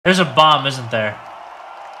There's a bomb, isn't there?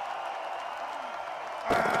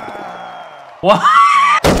 What?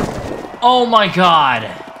 Oh my god.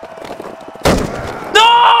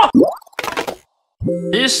 No!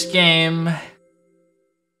 This game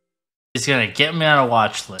is gonna get me on a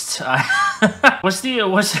watch list. What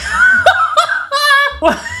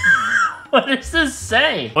does this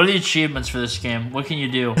say? What are the achievements for this game? What can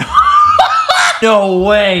you do? No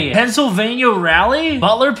way! Pennsylvania rally?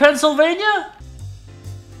 Butler, Pennsylvania?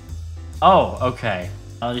 Oh, okay.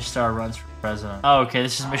 Melody Star runs for president. Oh, okay,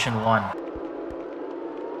 this is mission 1.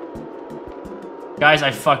 Guys,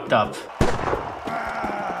 I fucked up.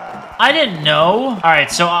 I didn't know.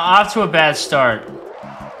 Alright, so off to a bad start.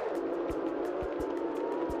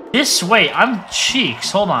 Wait, I'm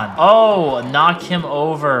Cheeks. Hold on. Oh, knock him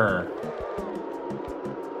over.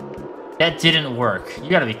 That didn't work. You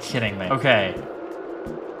gotta be kidding me. Okay.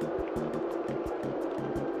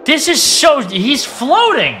 This is so... He's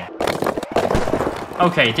floating!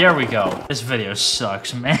 Okay, there we go. This video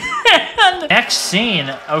sucks, man. Next scene.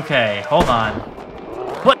 Okay, hold on.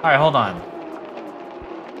 What? Alright, hold on.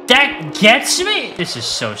 That gets me? This is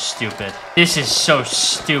so stupid. This is so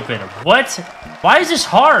stupid. What? Why is this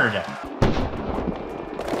hard?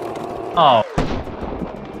 Oh.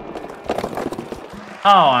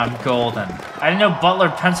 Oh, I'm golden. I didn't know Butler,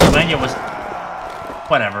 Pennsylvania was...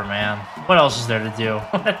 Whatever, man. What else is there to do?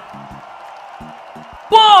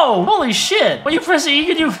 Whoa! Holy shit! When you press it, you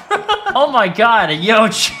can do... Oh my god. Yo,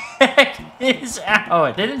 check this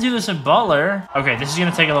out. They didn't do this in Butler. Okay, this is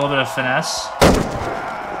gonna take a little bit of finesse.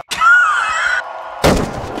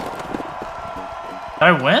 Did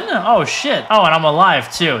I win? Oh, shit. Oh, and I'm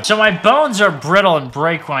alive, too. So my bones are brittle and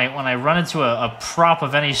break when I run into a prop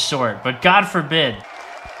of any sort. But God forbid.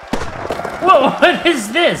 Whoa, what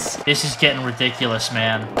is this? This is getting ridiculous,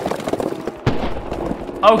 man.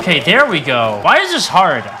 Okay, there we go. Why is this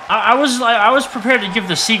hard? I was prepared to give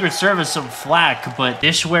the Secret Service some flack, but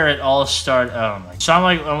this where it all started. Oh my. So I'm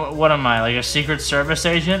like, what am I? Like a Secret Service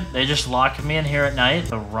agent? They just lock me in here at night?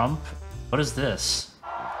 The Rump? What is this?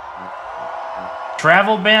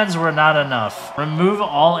 Travel bans were not enough. Remove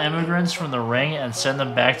all immigrants from the ring and send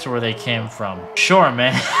them back to where they came from. Sure,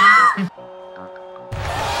 man.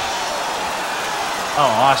 Oh,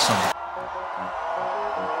 awesome.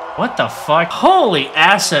 What the fuck? Holy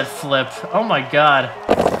asset flip. Oh my god.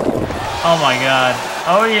 Oh my god.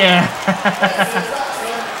 Oh yeah.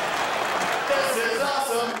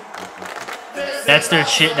 That's their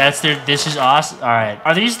shit. This is awesome. Alright.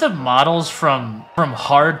 Are these the models from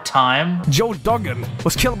Hard Time? Joe Duggan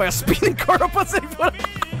was killed by a speeding car up a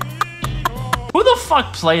Who the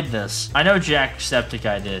fuck played this? I know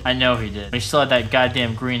Jacksepticeye did. I know he did. He still had that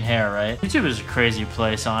goddamn green hair, right? YouTube is a crazy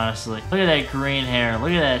place, honestly. Look at that green hair.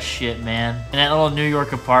 Look at that shit, man. In that little New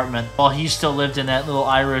York apartment. While he still lived in that little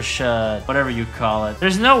Irish, whatever you call it.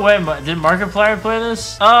 There's no way. Did Markiplier play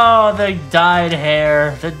this? Oh, the dyed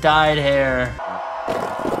hair. The dyed hair.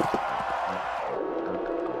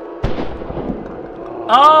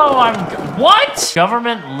 Oh, what?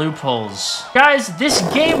 Government loopholes. Guys, this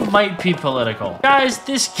game might be political. Guys,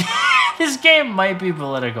 this game might be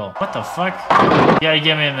political. What the fuck? You gotta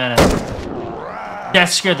give me a minute. That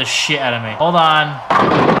scared the shit out of me. Hold on.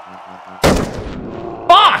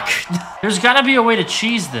 Fuck! There's gotta be a way to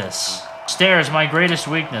cheese this. Stairs, my greatest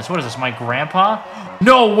weakness. What is this, my grandpa?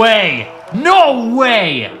 No way! No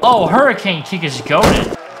way! Oh, hurricane kick is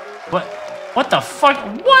goated. What the fuck?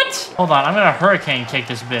 What? Hold on, I'm gonna hurricane kick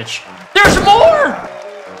this bitch. There's more!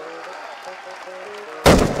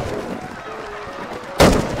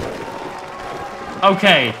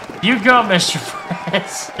 Okay, you go, Mr.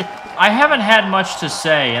 Press. I haven't had much to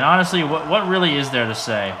say, and honestly, what really is there to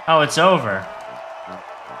say? Oh, it's over.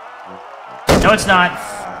 No, it's not.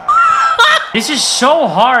 This is so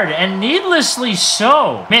hard, and needlessly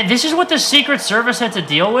so. Man, this is what the Secret Service had to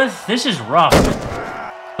deal with? This is rough.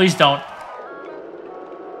 Please don't.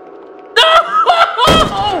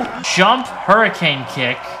 Jump, hurricane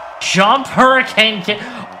kick. Jump, hurricane kick.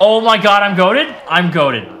 Oh my god, I'm goated? I'm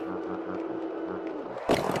goated.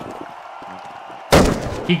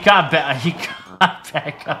 He got back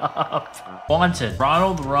up. Wanted.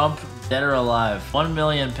 Ronald Rump, dead or alive. 1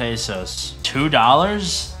 million pesos.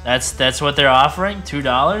 $2? That's what they're offering?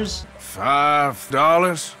 $2?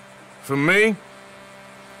 $5 for me?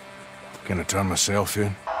 Can I turn myself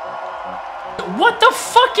in? What the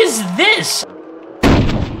fuck is this?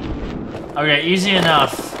 Okay, easy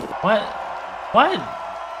enough. What? What?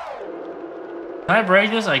 Can I break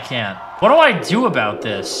this? I can't. What do I do about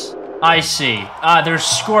this? I see. Ah, there's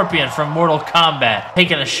Scorpion from Mortal Kombat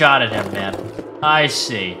taking a shot at him, man. I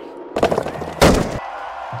see.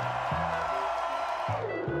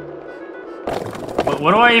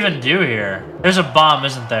 What do I even do here? There's a bomb,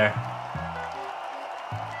 isn't there?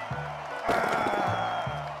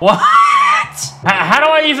 What? How do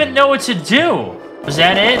I even know what to do? Was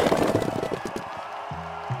that it?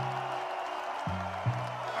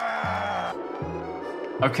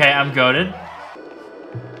 Okay, I'm goated.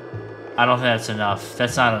 I don't think that's enough.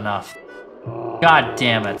 That's not enough. God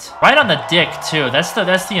damn it. Right on the dick, too. That's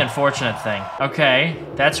the unfortunate thing. Okay,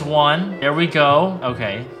 that's one. There we go.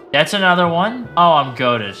 Okay. That's another one. Oh, I'm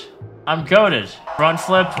goated. I'm goated. Front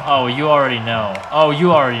flip. Oh, you already know. Oh,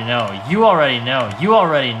 you already know. You already know. You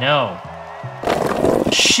already know.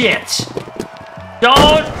 Shit.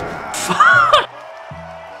 Don't. Fuck.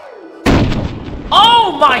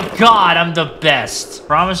 Oh my god, I'm the best.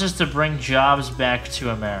 Promises to bring jobs back to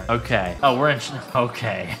America. Okay. Oh, we're in.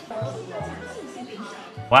 Okay.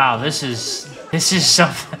 Wow, this is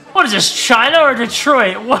something. What is this, China or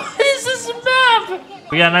Detroit? What is this map?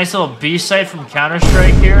 We got a nice little B site from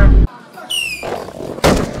Counter-Strike here.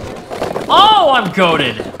 Oh, I'm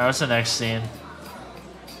goated. All right, what's the next scene?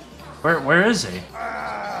 Where is he?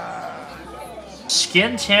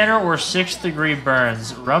 Skin tanner or 6th degree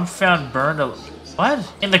burns. Rump found burned. What?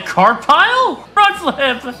 In the car pile? Front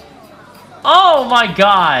flip. Oh my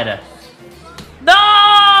god.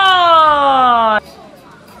 No!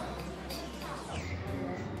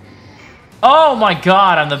 Oh my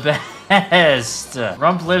god, I'm the best.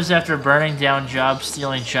 Rump lives after burning down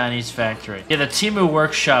job-stealing Chinese factory. Yeah, the Temu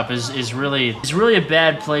Workshop is really a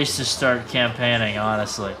bad place to start campaigning,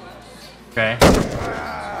 honestly. Okay.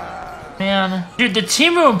 Man. Dude, the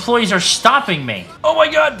Temu employees are stopping me. Oh my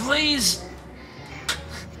god, please.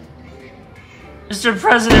 Mr.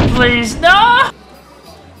 President, please. No!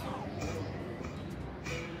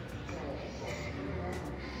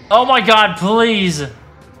 Oh my god, please.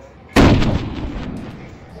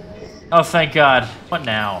 Oh, thank God. What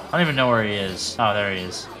now? I don't even know where he is. Oh, there he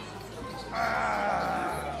is.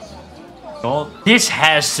 Gold. This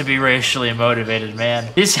has to be racially motivated,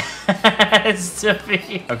 man. This has to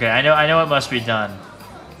be. Okay, I know it must be done.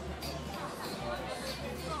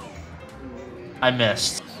 I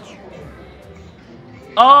missed.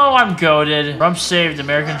 Oh, I'm goated. Rump saved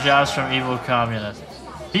American jobs from evil communists.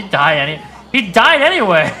 He died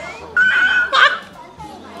anyway.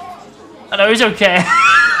 I know he's okay.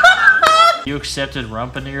 You accepted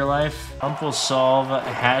Rump into your life? Rump will solve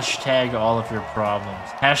hashtag all of your problems.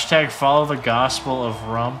 Hashtag follow the gospel of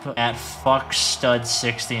Rump at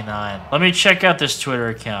fuckstud69. Let me check out this Twitter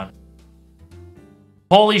account.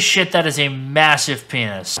 Holy shit, that is a massive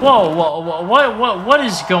penis. Whoa, what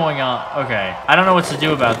is going on? Okay, I don't know what to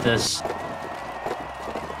do about this.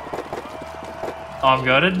 Oh, I'm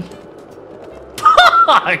goated?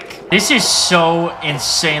 Fuck! This is so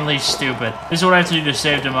insanely stupid. This is what I have to do to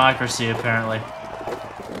save democracy, apparently.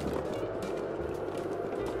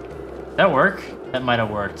 Did that work? That might have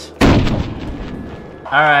worked.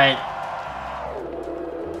 Alright.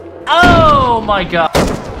 Oh my god!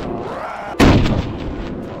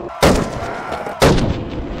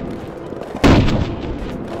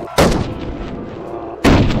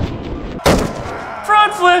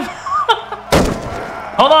 Front flip!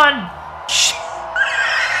 Hold on!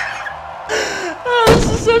 This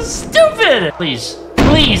is so stupid! Please,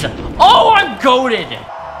 please! Oh, I'm goated!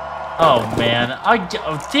 Oh man,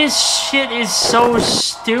 this shit is so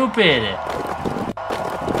stupid.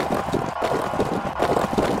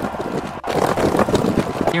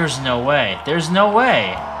 There's no way. There's no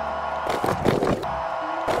way.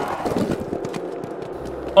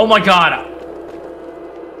 Oh my god!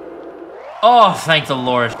 Oh, thank the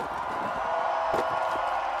Lord.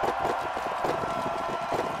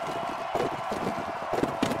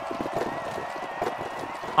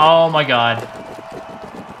 Oh my god.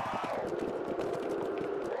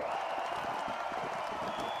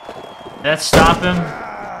 Did that stop him?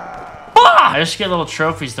 Ah! I just get little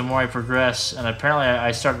trophies the more I progress, and apparently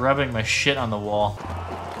I start rubbing my shit on the wall.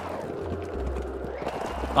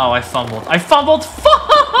 Oh, I fumbled. I fumbled!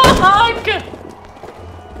 Fuck! Did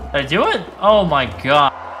I do it? Oh my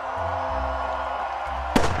god.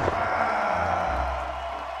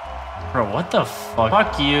 Bro, what the fuck?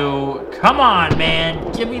 Fuck you. Come on,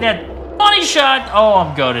 man. Give me that money shot. Oh,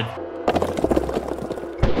 I'm goated.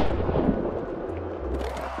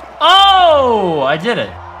 Oh, I did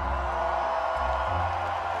it.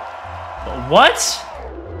 What?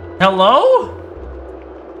 Hello?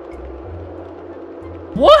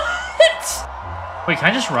 What? Wait,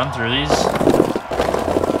 can I just run through these?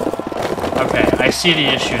 Okay, I see the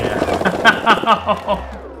issue now.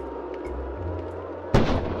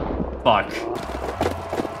 Fuck.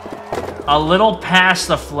 A little past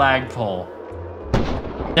the flagpole.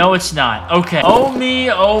 No, it's not. Okay. Oh me,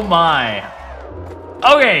 oh my.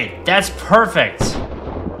 Okay, that's perfect.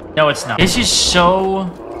 No, it's not. This is so...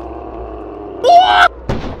 What?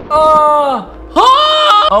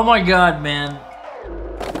 Oh my god, man.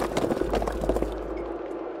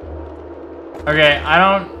 Okay, I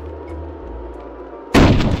don't...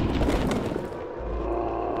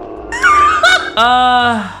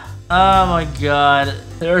 Oh my god.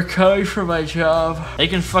 They're coming for my job. They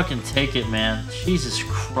can fucking take it, man. Jesus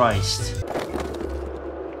Christ.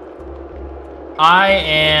 I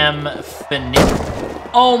am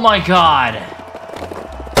Oh my god.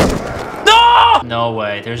 No! No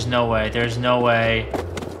way. There's no way. There's no way.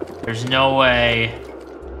 There's no way.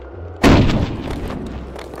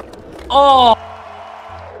 Oh!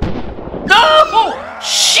 No!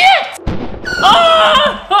 Shit!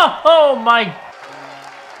 Oh my...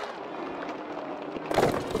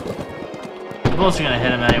 The bullets are gonna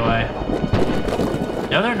hit him anyway.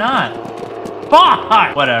 No, they're not.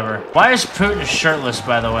 Fuck! Whatever. Why is Putin shirtless,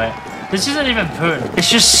 by the way? This isn't even Putin. It's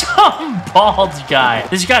just some bald guy.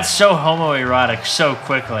 This got so homoerotic so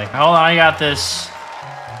quickly. Hold on, I got this.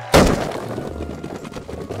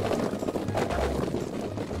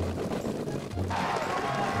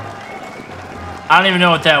 I don't even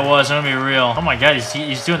know what that was. I'm gonna be real. Oh my god,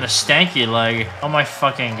 he's doing the stanky leg. Oh my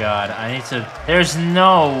fucking god. I need to... There's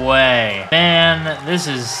no way. Man, this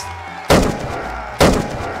is...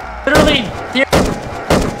 Literally...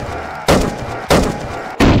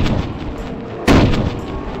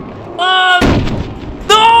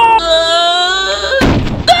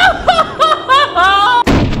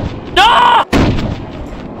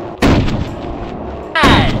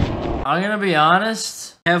 I'm gonna be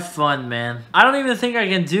honest. Have fun, man. I don't even think I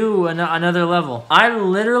can do another level. I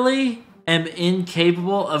literally am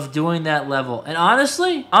incapable of doing that level. And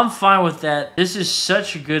honestly, I'm fine with that. This is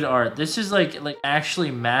such good art. This is like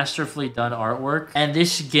actually masterfully done artwork. And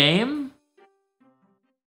this game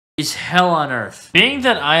is hell on earth. Being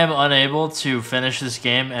that I am unable to finish this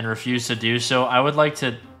game and refuse to do so, I would like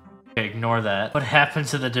to... Okay, ignore that. What happened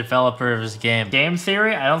to the developer of his game? Game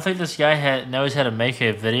theory? I don't think this guy knows how to make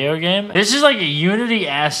a video game. This is like a Unity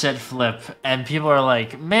asset flip, and people are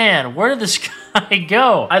like, man, where did this guy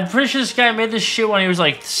go? I'm pretty sure this guy made this shit when he was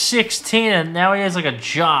like 16, and now he has like a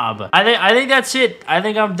job. I think that's it. I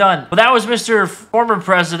think I'm done. Well, that was Mr. Former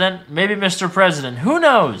President, maybe Mr. President. Who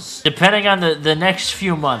knows? Depending on the next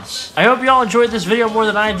few months. I hope you all enjoyed this video more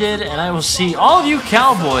than I did, and I will see all of you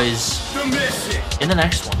cowboys in the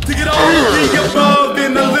next one. To get all the thing above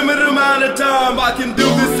in a limited amount of time, I can do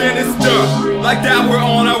this and it's done. Like that, we're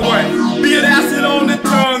on our way. Be it acid on the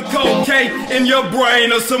tongue, cocaine in your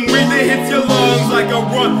brain, or some weed that hits your lungs like a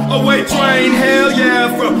runaway train. Hell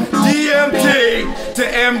yeah, from DMT to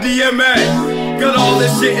MDMA. Got all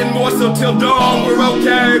this shit and more, so till dawn we're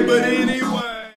okay. But